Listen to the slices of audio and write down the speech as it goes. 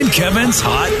Kevin's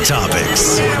Hot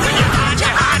Topics.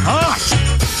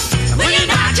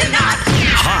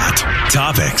 Hot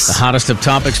Topics. The hottest of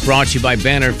topics brought to you by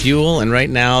Banner Fuel. And right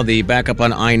now, the backup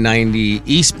on I-90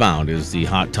 eastbound is the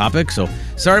hot topic. So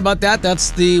sorry about that.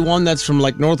 That's the one that's from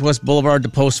like Northwest Boulevard to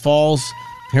Post Falls.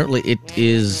 Apparently, it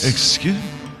is Excuse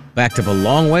backed up a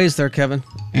long ways there, Kevin.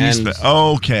 And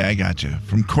Okay, I got you.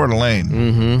 From Coeur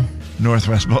d'Alene.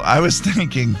 Northwest Boulevard. I was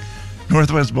thinking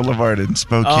Northwest Boulevard in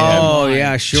Spokane. oh,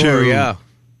 yeah, sure, to- yeah.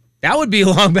 That would be a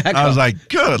long backup. I was like,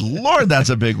 good Lord, that's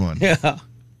a big one. yeah.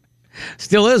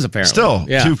 Still is, apparently. Still,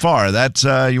 yeah. too far. That's,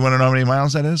 you want to know how many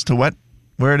miles that is? To what?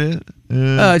 Where it is?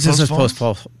 It just says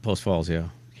Falls? Post Falls, yeah.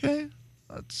 Okay.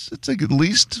 It's like at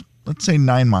least, let's say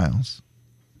 9 miles.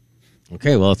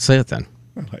 Okay, well, let's say it then.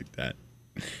 I like that.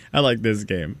 I like this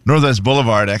game. Northwest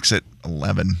Boulevard, exit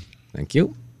 11. Thank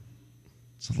you.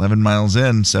 It's 11 miles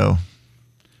in, so.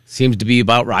 Seems to be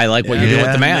about right. I like what you're doing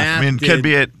with the math. I mean, could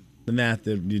be it. The math,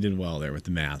 you did well there with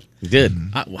the math. You did.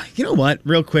 You know what?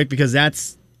 Real quick, because that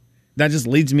just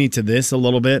leads me to this a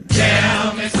little bit.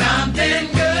 Tell me something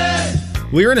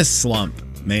good. We're in a slump,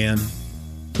 man.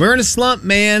 We're in a slump,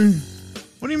 man.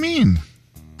 What do you mean?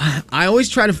 I always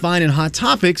try to find in Hot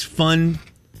Topics fun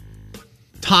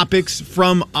topics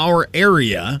from our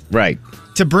area Right.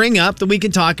 to bring up that we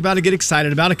can talk about and get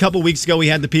excited about. A couple weeks ago, we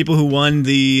had the people who won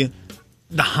the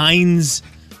Heinz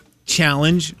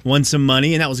Challenge, won some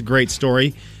money, and that was a great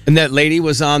story. And that lady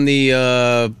was on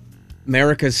the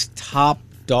America's Top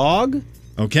Dog.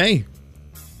 Okay.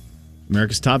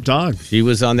 America's Top Dog. She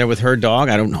was on there with her dog.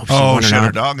 I don't know if she won or she had not.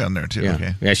 her dog on there too. Yeah.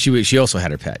 Okay. Yeah, she also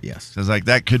had her pet, yes. So it's like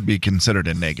that could be considered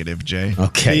a negative, Jay.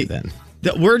 Okay, See, then.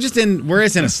 We're just in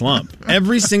a slump.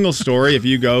 Every single story, if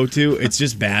you go to, it's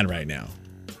just bad right now.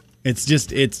 It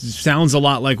sounds a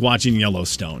lot like watching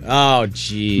Yellowstone. Oh,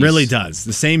 geez. Really does.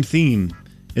 The same theme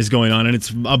is going on, and it's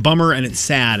a bummer and it's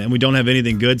sad, and we don't have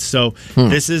anything good. So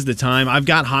this is the time. I've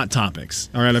got hot topics.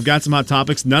 All right, I've got some hot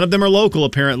topics. None of them are local,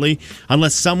 apparently,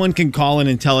 unless someone can call in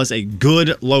and tell us a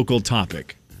good local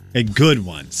topic, a good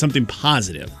one, something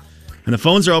positive. And the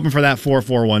phones are open for that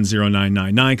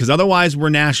 4410999, because otherwise we're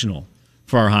national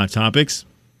for our hot topics,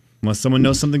 unless someone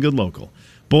knows something good local.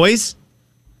 Boys,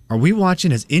 are we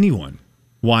watching? Has anyone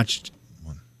watched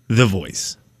The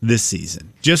Voice this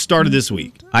season? Just started this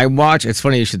week. It's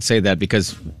funny you should say that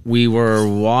because we were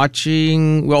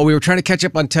trying to catch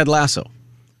up on Ted Lasso.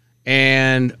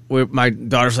 And my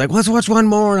daughter's like, let's watch one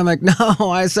more. And I'm like,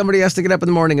 no, somebody has to get up in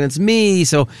the morning and it's me.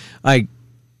 So I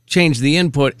changed the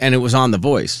input and it was on The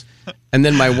Voice. And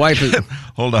then my wife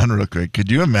Hold on real quick. Could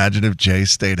you imagine if Jay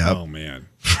stayed up Oh, man.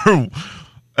 for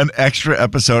an extra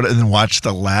episode and then watched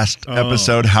the last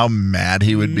episode? How mad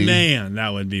he would be. Man, that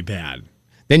would be bad.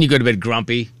 Then you go to bed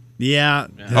grumpy. Yeah.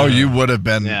 Oh, you would have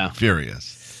been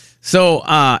furious. So,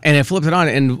 and I flipped it on,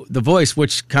 and The Voice,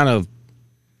 which kind of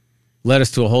led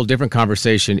us to a whole different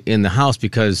conversation in the house,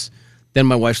 because then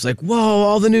my wife's like, whoa,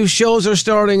 all the new shows are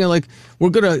starting, and like,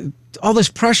 all this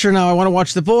pressure now, I want to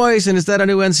watch The Voice, and is that a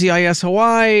new NCIS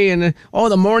Hawaii, and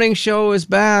the morning show is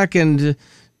back, and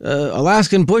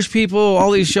Alaskan Bush People,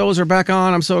 all these shows are back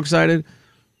on, I'm so excited.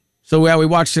 So we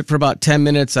watched it for about 10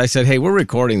 minutes. I said, hey, we're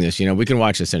recording this, we can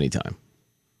watch this anytime.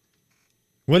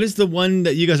 What is the one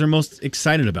that you guys are most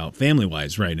excited about,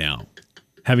 family-wise, right now,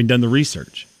 having done the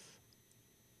research?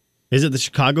 Is it the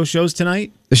Chicago shows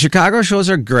tonight? The Chicago shows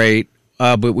are great,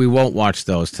 but we won't watch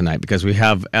those tonight because we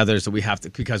have others that we have to,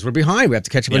 because we're behind. We have to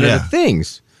catch up on other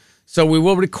things. So we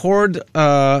will record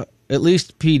at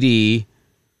least PD.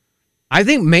 I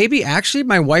think maybe, actually,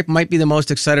 my wife might be the most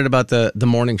excited about the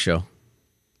morning show.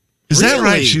 Is that Really?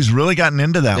 right? She's really gotten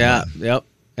into that Yeah, one. yep.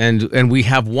 And we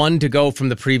have one to go from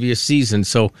the previous season,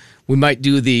 so we might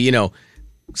do the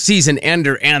season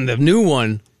ender and the new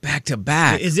one back to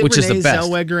back, Is it which Renee is the best.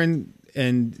 Zellweger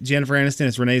and Jennifer Aniston?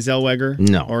 It's Renee Zellweger?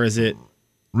 No. Or is it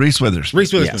Reese Witherspoon.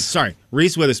 Reese Witherspoon? Yes. Sorry,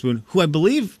 Reese Witherspoon, who I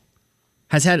believe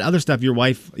has had other stuff. Is your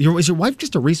wife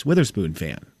just a Reese Witherspoon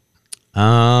fan?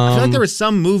 I feel like there was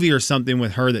some movie or something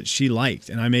with her that she liked,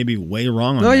 and I may be way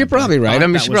wrong on that. No, you're but probably right. thought I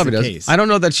mean, that she was probably the does. case. I don't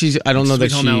know that she's. I don't know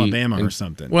that Sweet she. Home Alabama or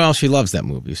something. Well, she loves that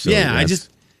movie. So Yeah, that's-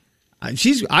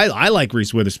 I like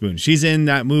Reese Witherspoon. She's in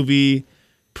that movie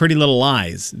Pretty Little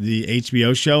Lies, the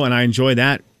HBO show, and I enjoy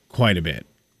that quite a bit.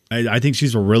 I think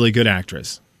she's a really good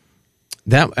actress.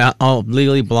 that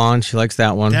Legally Blonde. She likes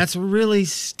that one. That's a really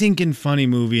stinking funny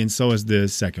movie, and so is the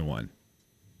second one.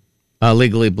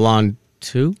 Legally Blonde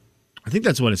 2. I think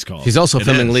that's what it's called. She's also It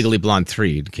filming is. Legally Blonde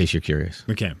 3, in case you're curious.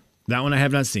 Okay, that one I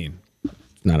have not seen. It's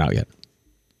not out yet.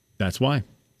 That's why.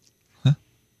 That's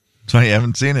why you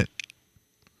haven't seen it.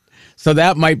 So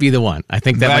that might be the one. I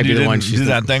think that Glad might be you the one. didn't do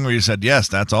that thing where you said, yes,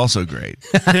 that's also great.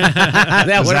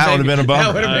 that would have been a bummer.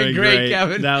 That would have been great, Great.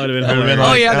 Kevin. That would have been That would've been hilarious.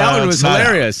 Oh like, yeah, that one was it's not out.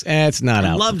 hilarious. It's not I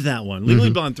out. loved that one. Legally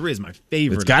Blonde 3 is my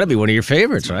favorite. It's got to be one of your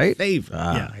favorites, right? Favorite.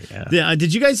 Ah, yeah. yeah.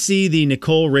 Did you guys see the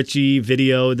Nicole Richie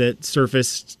video that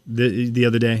surfaced the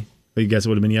other day? I guess it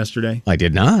would have been yesterday. I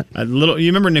did not. You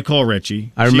remember Nicole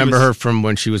Richie? I She remember was- her from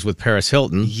when she was with Paris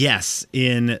Hilton. Yes,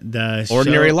 in the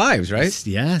Ordinary show. Lives, right?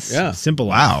 Yes. Yeah. Simple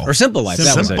Life. Wow. Or Simple Life.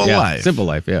 That was Simple it. Yeah. Life. Simple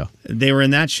Life, yeah. They were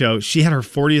in that show. She had her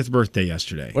 40th birthday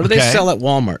yesterday. What do they Okay. sell at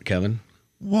Walmart, Kevin?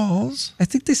 Walls. I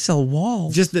think they sell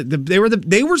walls. Just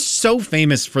they were so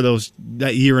famous for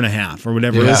that year and a half or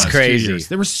whatever. It was 2 crazy. years.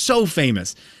 They were so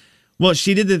famous. Well,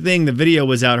 she did the thing. The video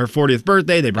was out her 40th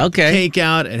birthday. They brought the Okay. cake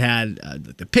out. It had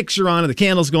the picture on it, the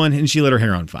candles going, and she lit her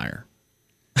hair on fire.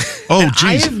 Oh,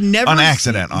 I geez. have never On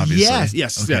accident, obviously.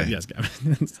 Yes, Okay. yes,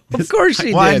 Gavin. Of course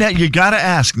she Well, did. you got to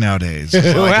ask nowadays. Is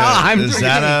I'm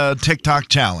that a TikTok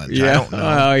challenge? I don't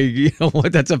know. You know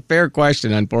what? That's a fair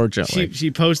question, unfortunately.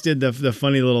 She posted the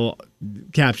funny little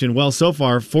caption. Well, so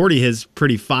far 40 is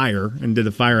pretty fire, and did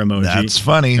the fire emoji. That's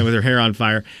funny. And with her hair on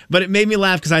fire. But it made me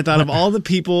laugh because I thought of all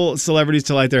the celebrities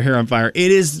to light their hair on fire.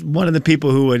 It is one of the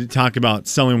people who would talk about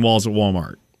selling walls at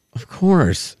Walmart. Of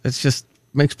course. It's just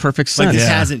makes perfect Like sense. this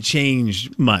Yeah. hasn't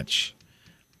changed much.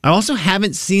 I also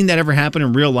haven't seen that ever happen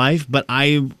in real life, but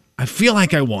I feel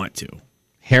like I want to.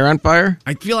 Hair on fire?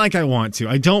 I feel like I want to.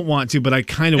 I don't want to, but I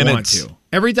kind of And want to.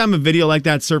 Every time a video like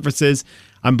that surfaces,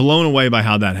 I'm blown away by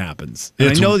how that happens. And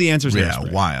I know the answer is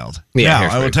hairspray. wild. Yeah, Now,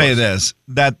 I will hairspray, tell you of course. this.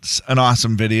 That's an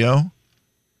awesome video,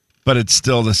 but it's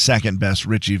still the second best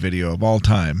Richie video of all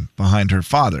time behind her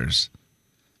father's.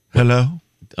 Hello?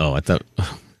 Oh, I thought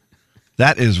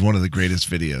That is one of the greatest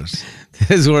videos. this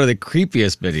is one of the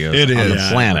creepiest videos It on is. the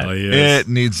Yeah, planet. it really is. It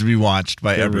needs to be watched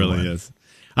by It everyone. really is.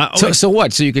 So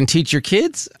what? So you can teach your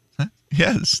kids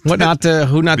Yes. who not to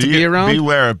be around?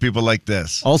 Beware of people like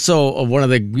this. Also, one of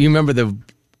the you remember the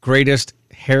greatest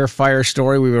hair fire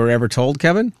story we were ever told,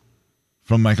 Kevin?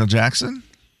 From Michael Jackson?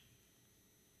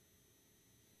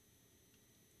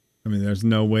 I mean, there's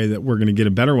no way that we're going to get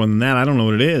a better one than that. I don't know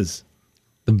what it is.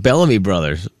 The Bellamy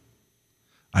brothers.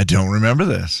 I don't remember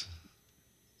this.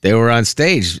 They were on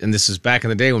stage, and this is back in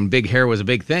the day when big hair was a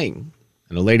big thing.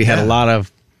 And the lady had a Yeah. lot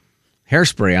of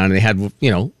hairspray on, and they had,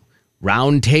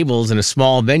 round tables in a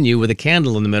small venue with a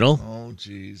candle in the middle, Oh,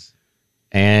 jeez.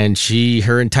 and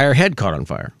her entire head caught on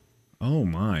fire. Oh,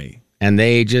 my. And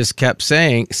they just kept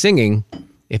singing,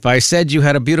 "If I said you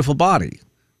had a beautiful body,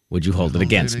 would you hold it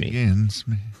against me?" Against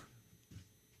me.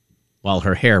 While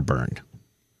her hair burned.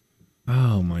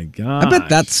 Oh, my God. I bet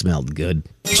that smelled good.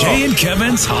 Jay and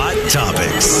Kevin's Hot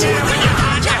Topics.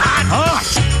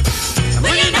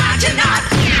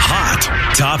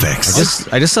 Hot Topics.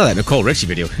 I just saw that Nicole Richie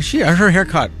video. Her hair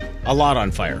caught a lot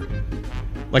on fire.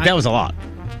 Like that was a lot.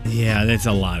 Yeah, it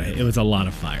was a lot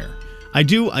of fire. I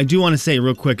do want to say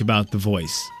real quick about The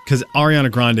Voice, because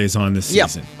Ariana Grande is on this Yep.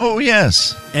 season. Oh,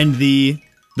 yes. And the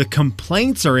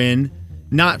complaints are in,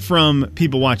 not from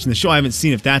people watching the show. I haven't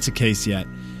seen if that's the case yet.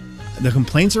 The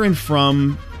complaints are in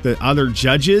from the other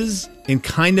judges in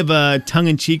kind of a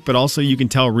tongue-in-cheek, but also you can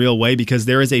tell real way, because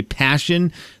there is a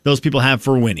passion those people have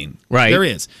for winning. Right. There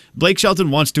is. Blake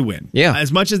Shelton wants to win. Yeah.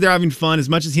 As much as they're having fun, as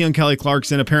much as he and Kelly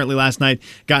Clarkson apparently last night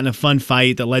got in a fun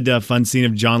fight that led to a fun scene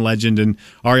of John Legend and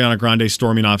Ariana Grande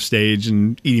storming off stage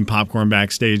and eating popcorn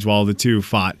backstage while the two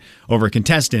fought over a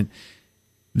contestant.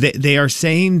 They are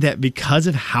saying that because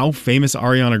of how famous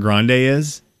Ariana Grande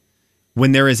is,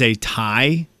 when there is a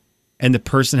tie and the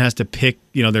person has to pick,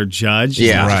 their judge,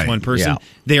 Yeah. not just Right. one person, Yeah.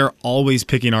 they are always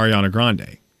picking Ariana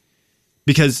Grande.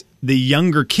 Because the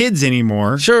younger kids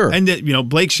anymore, Sure. and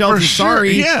Blake Shelton, For sure,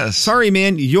 sorry, yes. sorry,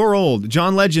 man, you're old.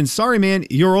 John Legend, sorry, man,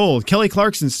 you're old. Kelly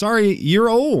Clarkson, sorry, you're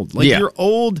old. Like Yeah. you're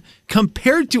old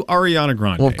compared to Ariana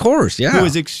Grande. Well, of course, yeah. Who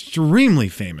is extremely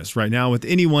famous right now with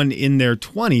anyone in their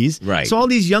 20s. Right. So all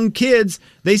these young kids,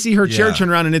 they see her chair Yeah. turn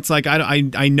around, and it's like,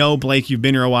 I know, Blake, you've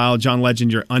been here a while. John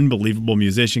Legend, you're an unbelievable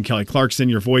musician. Kelly Clarkson,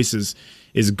 your voice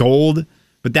is gold.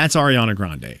 But that's Ariana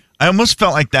Grande. I almost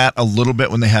felt like that a little bit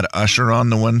when they had Usher on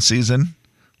the one season.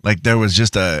 Like there was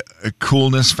just a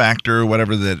coolness factor or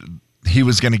whatever that he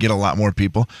was going to get a lot more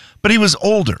people. But he was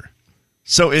older.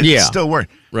 So it still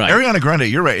worked. Right. Ariana Grande,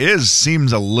 you're right. It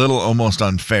seems a little almost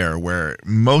unfair where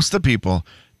most of the people,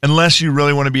 unless you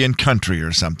really want to be in country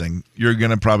or something, you're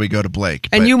going to probably go to Blake.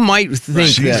 And But you might think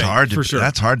she's that. hard to for sure.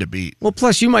 That's hard to beat. Well,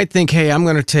 plus you might think, hey, I'm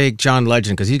going to take John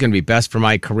Legend because he's going to be best for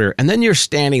my career. And then you're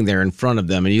standing there in front of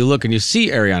them and you look and you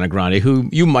see Ariana Grande, who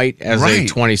you might, as a Right.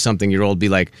 20-something-year-old, be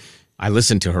like, I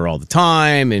listen to her all the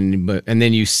time. And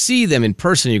then you see them in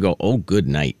person and you go, oh, good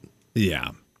night. Yeah.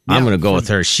 I'm going to go with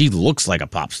her. She looks like a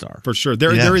pop star. For sure.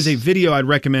 There is a video I'd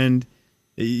recommend.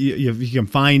 You can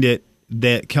find it.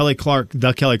 That Kelly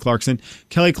Clarkson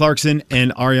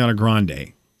and Ariana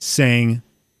Grande sang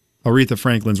Aretha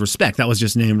Franklin's "Respect." That was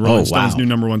just named Rolling Stone's new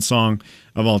 #1 song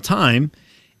of all time,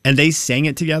 and they sang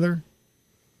it together.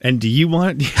 And do you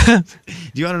want to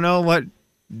know what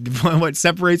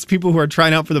separates people who are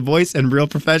trying out for The Voice and real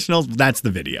professionals? That's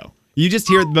the video. You just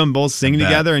hear them both sing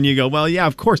together, and you go, "Well, yeah,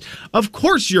 of course,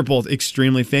 you're both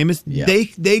extremely famous. Yeah.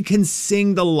 They can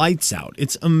sing the lights out.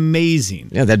 It's amazing."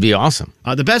 Yeah, that'd be awesome.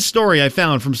 The best story I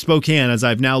found from Spokane, as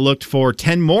I've now looked for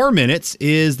 10 more minutes,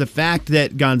 is the fact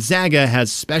that Gonzaga has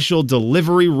special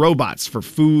delivery robots for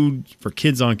food for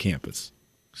kids on campus.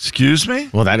 Excuse me?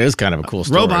 Well, that is kind of a cool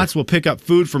story. Robots will pick up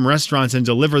food from restaurants and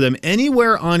deliver them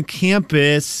anywhere on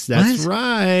campus. That's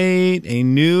right. A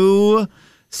new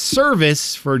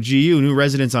service for GU. New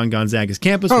residents on Gonzaga's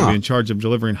campus will be in charge of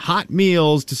delivering hot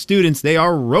meals to students. They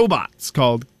are robots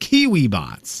called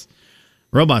KiwiBots.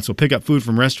 Robots will pick up food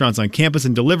from restaurants on campus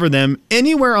and deliver them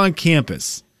anywhere on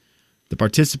campus. The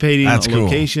participating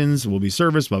locations will be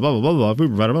serviced, blah, blah, blah, blah, blah,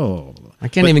 blah, blah, blah, blah. I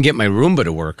can't even get my Roomba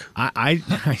to work. I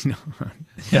know.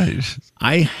 Yeah.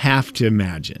 I have to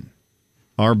imagine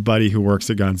our buddy who works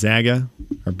at Gonzaga,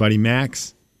 our buddy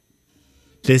Max,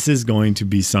 this is going to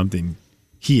be something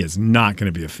he is not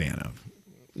going to be a fan of.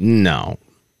 No.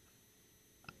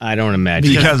 I don't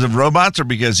imagine. Because of robots or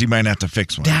because he might have to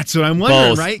fix one? That's what I'm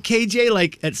wondering, Both. right, KJ?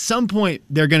 Like, at some point,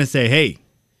 they're going to say, hey,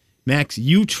 Max,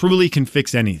 you truly can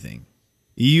fix anything.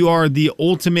 You are the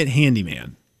ultimate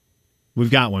handyman. We've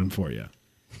got one for you.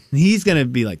 And he's going to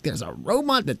be like, there's a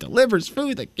robot that delivers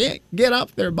food that can't get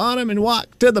off their bottom and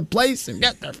walk to the place and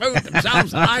get their food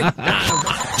themselves. Jay,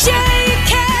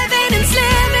 Kevin, and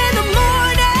Slim in the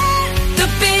morning. The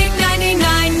big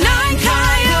 99.9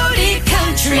 Coyote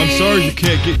Country. I'm sorry you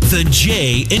can't get... The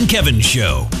Jay and Kevin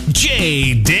Show.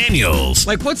 Jay Daniels.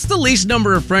 Like, what's the least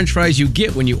number of French fries you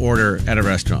get when you order at a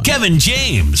restaurant? Kevin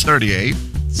James. 38.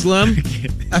 Slim?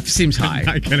 That seems high.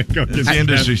 I'm going to go It's the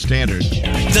industry standard.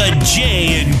 The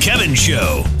Jay and Kevin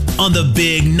Show on the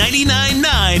big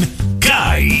 99.9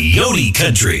 Coyote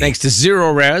Country. Thanks to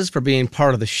Zero Res for being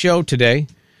part of the show today.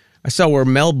 I saw where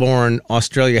Melbourne,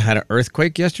 Australia had an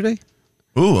earthquake yesterday.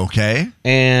 Ooh, okay.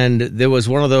 And there was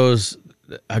one of those,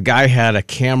 a guy had a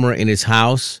camera in his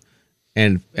house,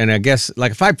 and I guess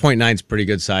like a 5.9 is a pretty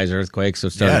good size earthquake, so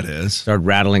it is. Started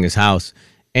rattling his house.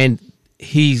 And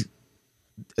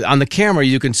on the camera,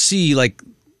 you can see like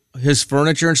his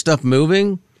furniture and stuff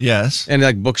moving. Yes. And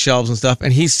like bookshelves and stuff.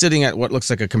 And he's sitting at what looks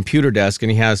like a computer desk,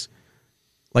 and he has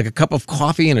like a cup of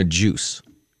coffee and a juice.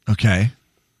 Okay.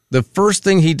 The first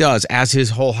thing he does as his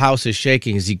whole house is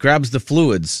shaking is he grabs the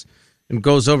fluids and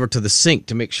goes over to the sink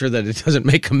to make sure that it doesn't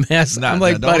make a mess. I'm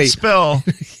like, don't buddy, spill.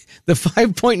 the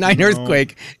 5.9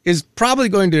 earthquake is probably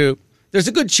going to, there's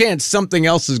a good chance something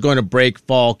else is going to break,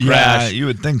 fall, Yeah, crash. you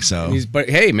would think so. But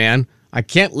hey, man, I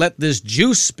can't let this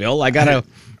juice spill. I gotta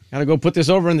go put this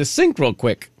over in the sink real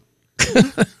quick.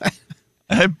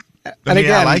 I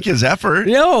again, like his effort.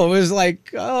 No, it was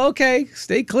like, oh, okay,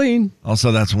 stay clean.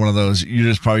 Also, that's one of those, you're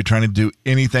just probably trying to do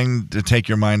anything to take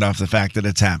your mind off the fact that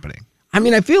it's happening. I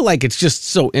mean, I feel like it's just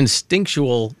so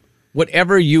instinctual.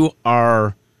 Whatever you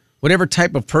are, whatever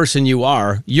type of person you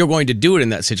are, you're going to do it in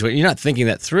that situation. You're not thinking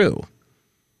that through.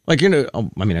 Like, I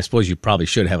mean, I suppose you probably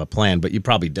should have a plan, but you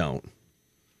probably don't.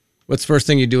 What's the first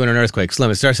thing you do in an earthquake?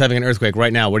 Slim, it starts having an earthquake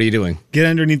right now. What are you doing? Get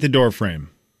underneath the door frame.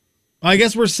 I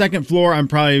guess we're second floor. I'm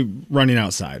probably running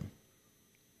outside.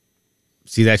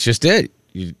 See, that's just it.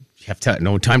 You have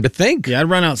no time to think. Yeah, I'd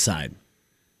run outside.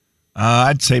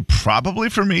 I'd say probably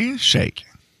for me, shake.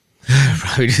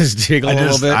 Probably just jiggle a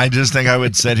little bit. I just think I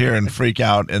would sit here and freak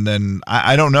out, and then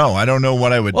I don't know. I don't know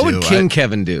what I would do. What would King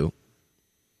Kevin do?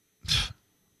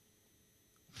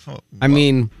 I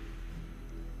mean,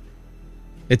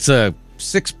 it's a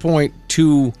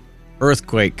 6.2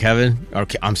 earthquake, Kevin. Or,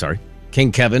 I'm sorry,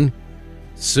 King Kevin,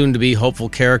 soon to be hopeful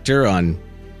character on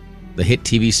the hit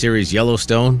TV series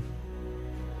Yellowstone.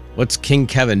 What's King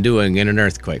Kevin doing in an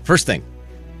earthquake? First thing.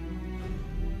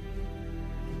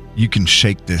 You can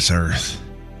shake this earth,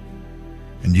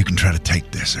 and you can try to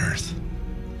take this earth,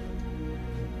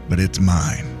 but it's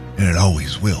mine, and it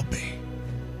always will be.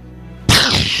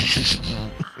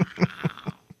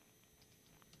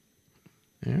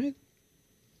 All right.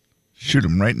 Shoot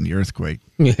him right in the earthquake.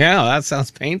 Yeah, that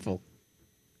sounds painful.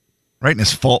 Right in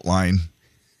his fault line.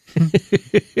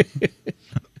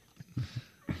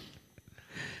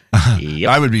 Yep.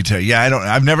 I would be too. Yeah,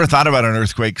 I've never thought about an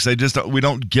earthquake because we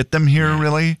don't get them here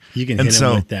really. You can And hit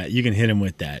him with that. You can hit him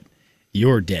with that.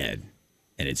 You're dead,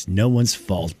 and it's no one's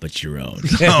fault but your own.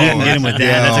 Oh, Get him with that.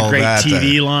 That's a great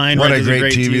TV line. What right? a That's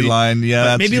great TV line. Yeah, But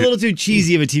that's maybe a good. little too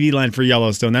cheesy of a TV line for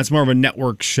Yellowstone. That's more of a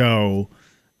network show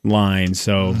line.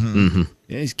 So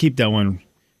yeah, just keep that one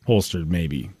holstered,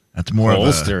 maybe. That's more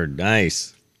Holstered,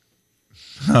 nice.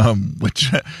 of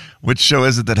a which show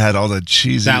is it that had all the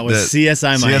cheesy? That was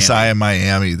CSI Miami. CSI in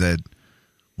Miami. That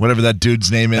whatever that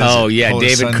dude's name is. Oh that yeah, pulled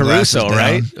his David sunglasses Caruso, down.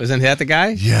 right? Wasn't that the guy?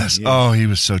 Yes. Oh, he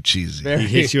was so cheesy. He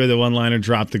hits you with a one-liner,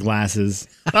 drop the glasses.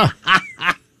 What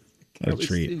a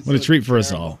treat. What a treat for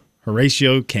us all.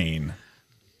 Horatio Kane.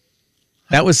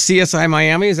 That was CSI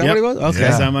Miami. Is that what it was? Okay.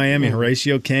 Yeah. CSI Miami,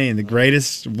 Horatio Kane, the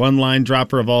greatest one-line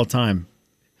dropper of all time.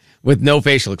 With no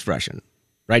facial expression,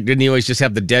 right? Didn't he always just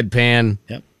have the deadpan?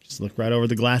 Yep. Just look right over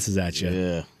the glasses at you.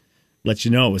 Yeah. Let you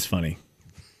know it was funny.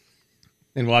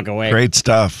 And walk away. Great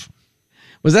stuff.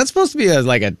 Was that supposed to be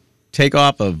like a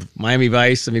takeoff of Miami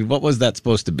Vice? I mean, what was that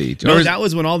supposed to be? No, that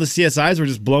was when all the CSIs were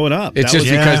just blowing up. It's That just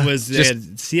was because- it was they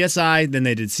had CSI, then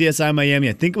they did CSI Miami.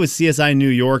 I think it was CSI New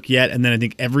York yet, and then I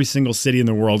think every single city in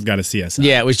the world got a CSI.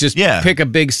 Yeah, it was just pick a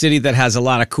big city that has a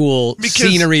lot of cool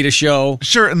scenery to show.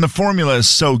 Sure, and the formula is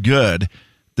so good.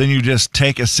 Then you just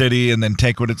take a city and then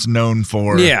take what it's known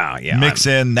for. Yeah. Mix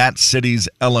in that city's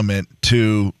element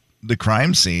to the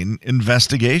crime scene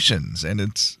investigations, and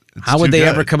it's How would too they good.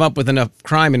 ever come up with enough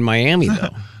crime in Miami, though?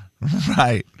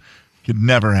 Right, could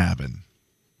never happen.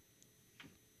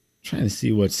 Trying to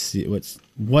see what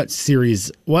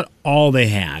series, what all they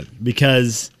had,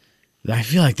 because I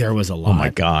feel like there was a lot. Oh my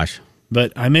gosh!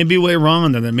 But I may be way wrong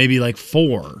on that. There may be like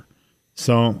 4.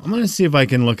 So I'm going to see if I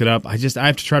can look it up. I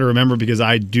have to try to remember because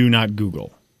I do not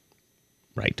Google.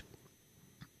 Right.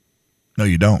 No,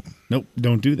 you don't. Nope,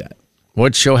 don't do that.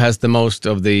 What show has the most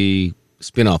of the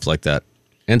spin-offs like that?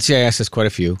 NCIS has quite a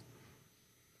few.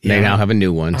 They Yeah. now have a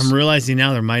new one. I'm realizing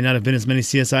now there might not have been as many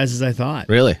CSIs as I thought.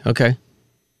 Really? Okay.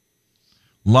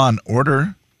 Law and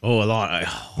Order. Oh, a lot.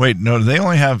 Wait, no, they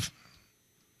only have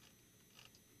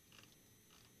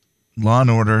Law and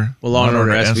Order. Well, Law and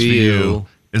Order, SVU.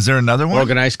 Is there another one?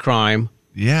 Organized crime.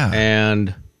 Yeah.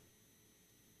 And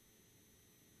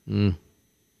I'm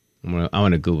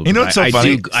gonna Google. You know what's so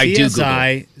funny? I do Google.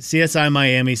 CSI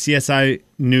Miami, CSI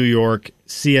New York,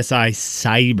 CSI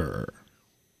Cyber.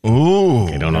 Ooh.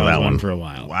 I don't know that one for a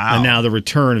while. Wow. And now the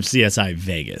return of CSI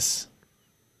Vegas.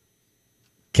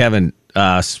 Kevin,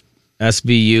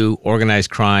 SVU, organized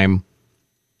crime,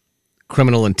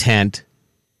 criminal intent,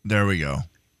 There we go.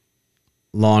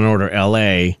 Law and Order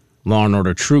LA, Law and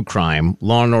Order True Crime,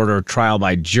 Law and Order Trial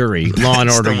by Jury, Law and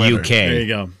That's Order the winner. UK. There you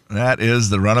go. That is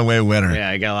the runaway winner. Yeah,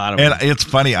 I got a lot of And them. it's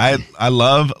funny. I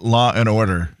love Law and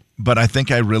Order, but I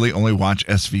think I really only watch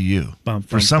SVU Bum, for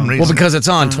bum, some bum. reason. Well, because it's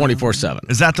on 24/7.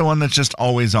 Is that the one that's just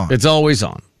always on? It's always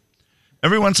on.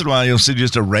 Every once in a while, you'll see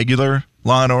just a regular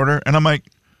Law and Order, and I'm like,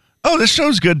 oh, this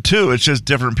show's good too. It's just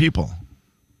different people.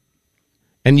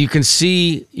 And you can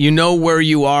see, where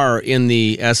you are in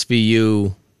the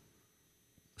SVU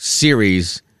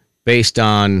series based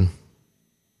on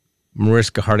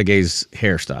Mariska Hargitay's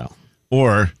hairstyle.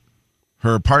 Or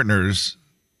her partner's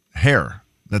hair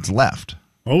that's left.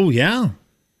 Oh, yeah.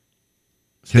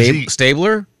 'Cause he-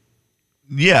 Stabler?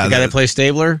 yeah, The guy that plays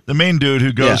Stabler? the main dude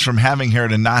who goes Yeah. from having hair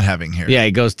to not having hair. Yeah,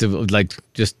 he goes to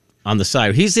just on the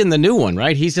side. He's in the new one,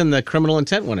 right? He's in the criminal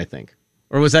intent one, I think.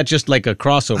 Or was that just like a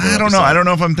crossover? I don't know. episode? I don't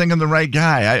know if I'm thinking the right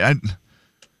guy.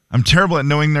 I'm terrible at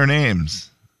knowing their names.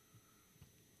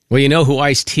 Well, you know who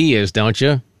Ice-T is, don't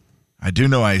you? I do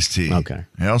know Ice-T. Okay.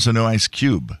 I also know Ice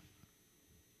Cube.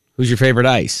 Who's your favorite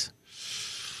Ice?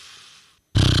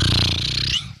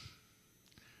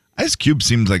 Ice Cube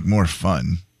seems like more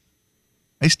fun.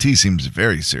 Ice-T seems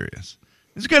very serious.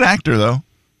 He's a good actor, though.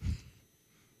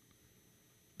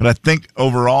 But I think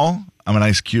overall, I'm an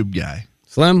Ice Cube guy.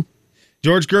 Slim?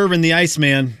 George Gervin, the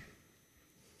Iceman.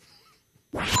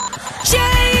 Jay,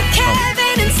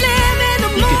 Kevin, and Slim in the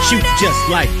morning. could shoot just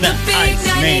like the Big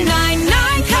Iceman.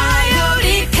 99.9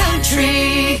 Coyote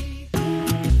Country.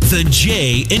 The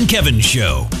Jay and Kevin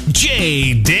Show.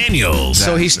 Jay Daniels.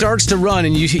 So he starts to run,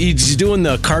 and he's doing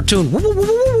the cartoon.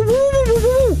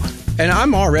 And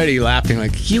I'm already laughing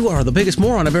like, you are the biggest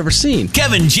moron I've ever seen.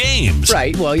 Kevin James.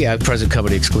 Right, well, yeah, present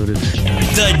company excluded.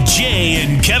 The Jay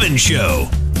and Kevin Show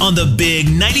on the Big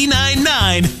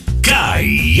 99.9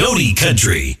 Coyote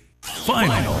Country.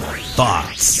 Final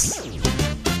thoughts.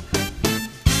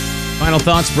 Final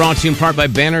thoughts brought to you in part by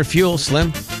Banner Fuel.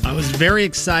 Slim? I was very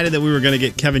excited that we were going to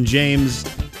get Kevin James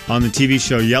on the TV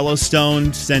show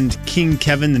Yellowstone, send King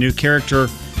Kevin, the new character,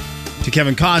 to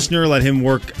Kevin Costner, let him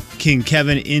work King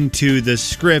Kevin into the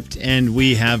script, and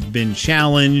we have been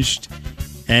challenged.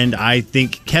 And I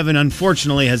think Kevin,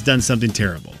 unfortunately, has done something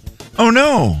terrible. Oh,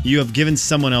 no. You have given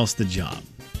someone else the job.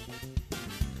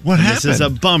 What And happened? This is a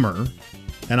bummer.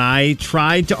 And I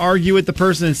tried to argue with the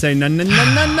person and say,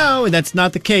 no, that's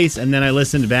not the case. And then I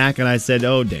listened back and I said,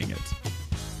 oh, dang it.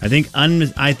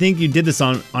 I think you did this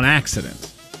on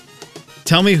accident.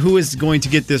 Tell me who is going to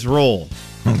get this role.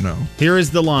 Oh, no. Here is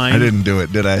the line. I didn't do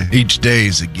it, did I? Each day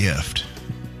is a gift.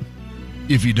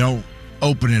 If you don't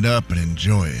open it up and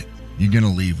enjoy it, you're going to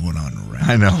leave one on the rack.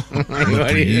 I know. But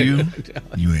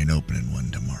for you ain't opening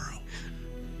one tomorrow.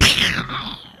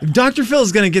 Dr. Phil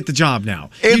is going to get the job now.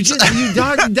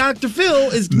 Dr. Phil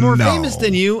is more No. famous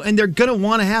than you, and they're going to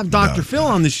want to have Dr. Phil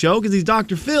on the show because he's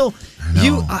Dr. Phil. know.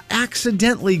 You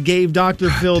accidentally gave Dr.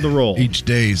 Phil the role. Each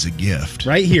day is a gift.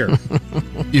 Right here.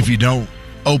 If you don't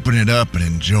open it up and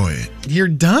enjoy it. You're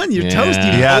done. You're Yeah. toast. You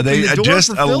Yeah, opened they the door just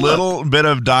for a Philip. little bit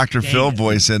of Dr. Phil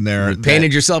voice in there.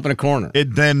 Painted yourself in a corner.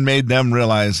 It then made them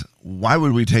realize, why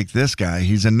would we take this guy?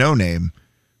 He's a no-name.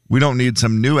 We don't need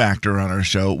some new actor on our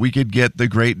show. We could get the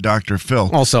great Dr. Phil.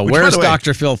 Also, Which, where by is the way,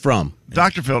 Dr. Phil from?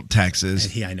 Dr. Phil, Texas.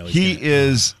 I know he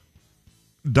is.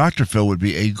 Dr. Phil would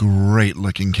be a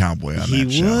great-looking cowboy on He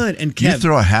that show. would, and you Kev-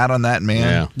 throw a hat on that man.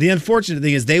 Yeah. The unfortunate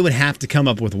thing is they would have to come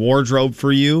up with wardrobe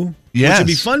for you, Yes. which would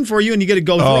be fun for you, and you get to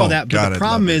go through Oh, all that. But God, the I'd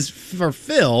problem love it. is for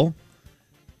Phil,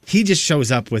 he just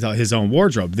shows up with his own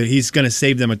wardrobe. That he's going to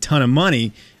save them a ton of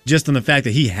money just on the fact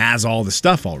that he has all the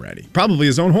stuff already, probably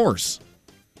his own horse.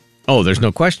 Oh, there's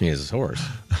no question he has his horse.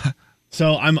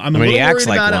 So I'm a mean, little he acts worried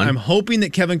like about one. it. I'm hoping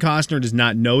that Kevin Costner does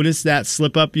not notice that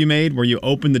slip up you made where you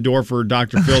opened the door for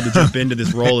Dr. Phil to jump into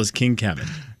this role as King Kevin.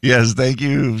 Yes, thank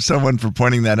you, someone, for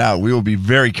pointing that out. We will be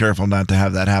very careful not to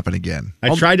have that happen again.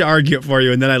 I tried to argue it for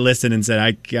you, and then I listened and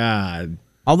said, God.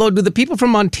 Although, do the people from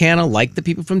Montana like the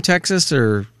people from Texas?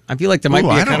 Or I feel like there might Ooh,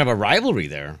 be I a kind don't- of a rivalry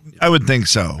there. I would think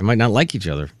so. They might not like each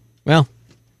other. Well,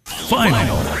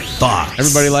 Final thoughts.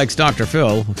 everybody likes Dr.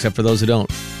 Phil, except for those who don't.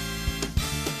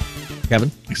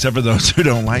 Kevin? Except for those who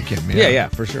don't like him. Yeah,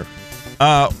 for sure.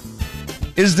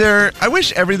 Is there, I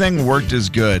wish everything worked as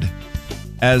good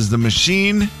as the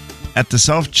machine at the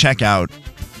self-checkout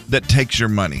that takes your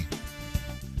money.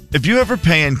 If you ever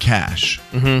pay in cash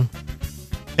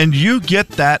and you get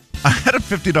that, I had a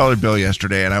 $50 bill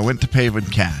yesterday and I went to pay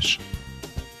with cash.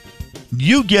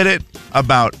 You get it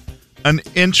about an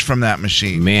inch from that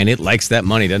machine. Man, it likes that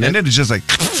money, doesn't And it? it is just like,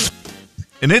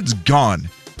 and it's gone.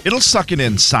 It'll suck it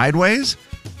in sideways.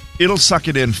 It'll suck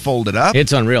it in folded up.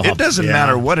 It's unreal. It doesn't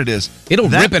matter what it is. It'll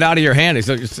That- rip it out of your hand. It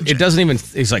doesn't even.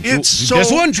 It's like It's so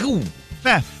this one. Choo.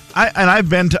 Yeah, I've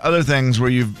been to other things where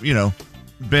you've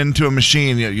been to a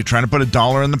machine. You're trying to put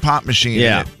 $1 in the pop machine.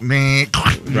 Yeah.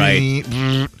 Right.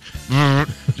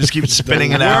 Just keep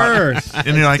spinning it out, Worse.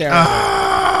 and you're like, terrible.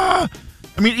 ah.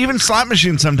 I mean, even slot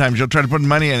machines. Sometimes you'll try to put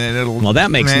money in and it'll. Well, that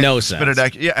makes no spit it sense.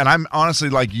 out. Yeah, and I'm honestly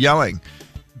like yelling,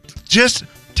 just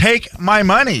take my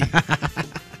money.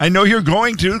 I know you're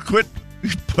going to quit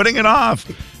putting it off,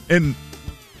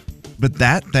 but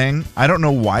that thing, I don't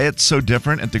know why it's so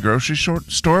different at the grocery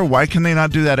store. Why can they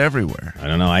not do that everywhere? I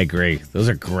don't know. I agree. Those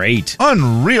are great.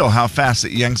 Unreal how fast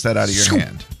it yanks that out of your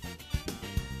hand.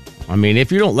 I mean,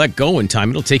 if you don't let go in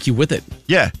time, it'll take you with it.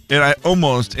 Yeah, and I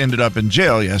almost ended up in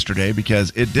jail yesterday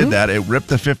because it did that. It ripped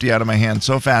the 50 out of my hand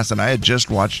so fast, and I had just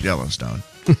watched Yellowstone.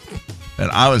 And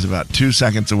I was about 2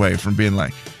 seconds away from being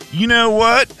like, you know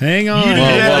what? Hang on. You do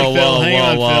Hang that. on, Phil. Hang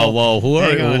on, Phil. Whoa.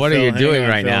 Hang on, What are Phil. you Hang doing on,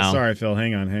 right Phil. now? Sorry, Phil.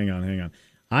 Hang on.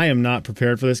 I am not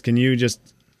prepared for this. Can you just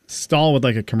stall with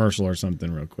like a commercial or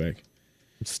something real quick?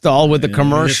 Stall with the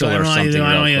commercial I or don't something.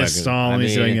 I don't real want to quick. stall. Let me I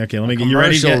see. mean, Okay, let me a get you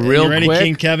ready. commercial real You ready, quick?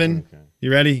 King Kevin?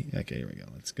 You ready? Okay, here we go.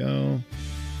 Let's go.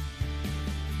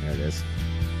 There it is.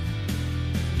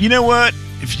 You know what?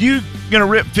 If you're going to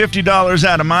rip $50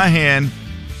 out of my hand,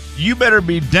 you better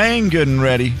be dang good and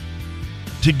ready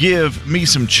to give me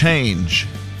some change,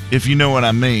 if you know what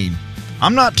I mean.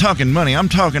 I'm not talking money. I'm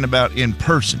talking about in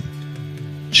person.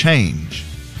 Change.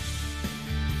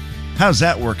 How's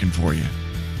that working for you?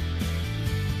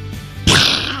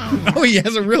 Oh, he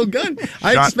has a real gun.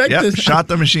 I expect this. Shot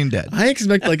the machine dead. I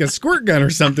expect like a squirt gun or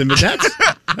something, but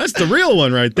that's the real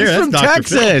one right there. It's That's from Dr.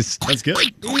 Phil. Texas. That's good.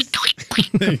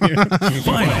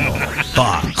 Final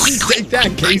thoughts. Take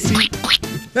that, Casey.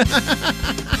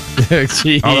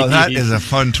 Although that is a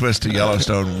fun twist to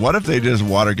Yellowstone. What if they just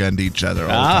water gunned each other all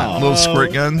the time? Little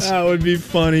squirt guns? That would be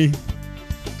funny.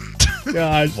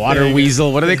 Gosh, Water dang it.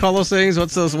 weasel. What do they call those things?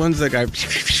 What's those ones that guy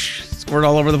squirt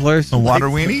all over the place? A water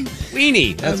weenie?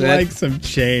 Weenie. I'd That's like it. some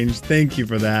change. Thank you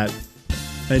for that.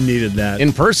 I needed that.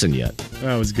 In person yet.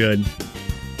 That was good.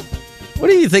 What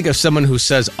do you think of someone who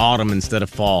says autumn instead of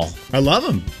fall? I love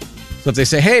him. So if they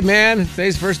say, hey, man,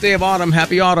 today's the first day of autumn.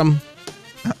 Happy autumn.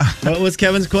 What was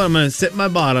Kevin's quote? I'm going to sit my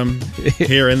bottom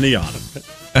here in the autumn.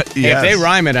 If they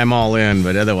rhyme it, I'm all in,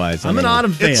 but otherwise... I'm an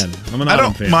autumn fan. I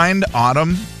don't mind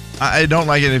autumn. I don't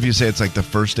like it if you say it's like the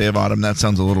first day of autumn. That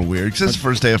sounds a little weird. Because it's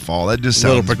first day of fall. That just a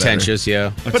sounds little pretentious,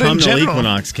 better. yeah. But in general,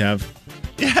 equinox, Kev.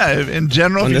 Yeah, in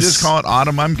general, if you just call it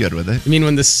autumn, I'm good with it. I mean,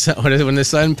 when the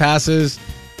sun passes,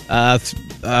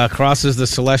 crosses the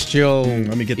celestial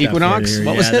Let me get that equinox? for you.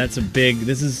 What was it? That's a big...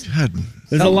 This is... Good.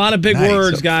 There's a lot of big Nice.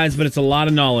 words, guys, but it's a lot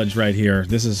of knowledge right here.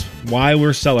 This is why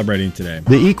we're celebrating today.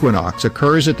 The equinox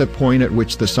occurs at the point at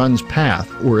which the sun's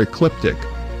path, or ecliptic,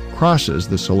 crosses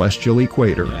the celestial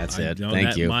equator. That's it. You know,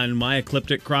 Thank you. My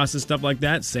ecliptic crosses, stuff like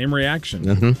that, same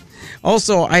reaction.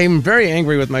 Also, I am very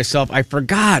angry with myself. I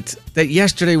forgot that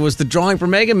yesterday was the drawing for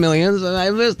Mega Millions, and I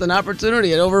missed an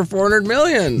opportunity at over 400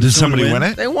 million. Did somebody win? win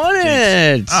it? They won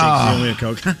it. You owe me a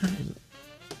Coke.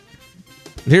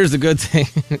 Here's the good thing.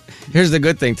 Here's the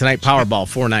good thing. Tonight, Powerball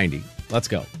 490. Let's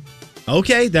go.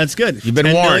 Okay, that's good. You've been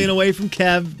 10 warned. million away from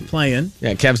Kev playing.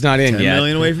 Yeah, Kev's not in 10 yet.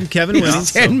 million away from Kevin winning.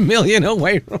 He's 10 million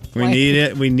away from We need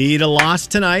it. We need a loss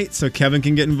tonight so Kevin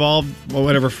can get involved. Or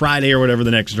whatever Friday or whatever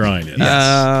the next drawing is. Then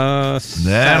I'll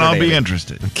Saturday. be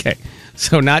interested. Okay,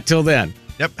 so not till then.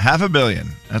 Yep, $500 million.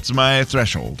 That's my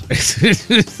threshold.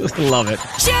 Love it.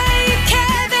 Jay,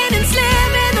 Kevin, and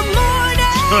Slim in the morning.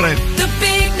 But The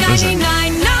big Listen.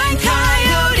 99.9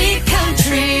 Coyote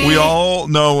Country. we all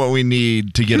know what we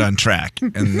need to get on track,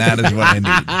 and that is what I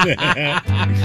need.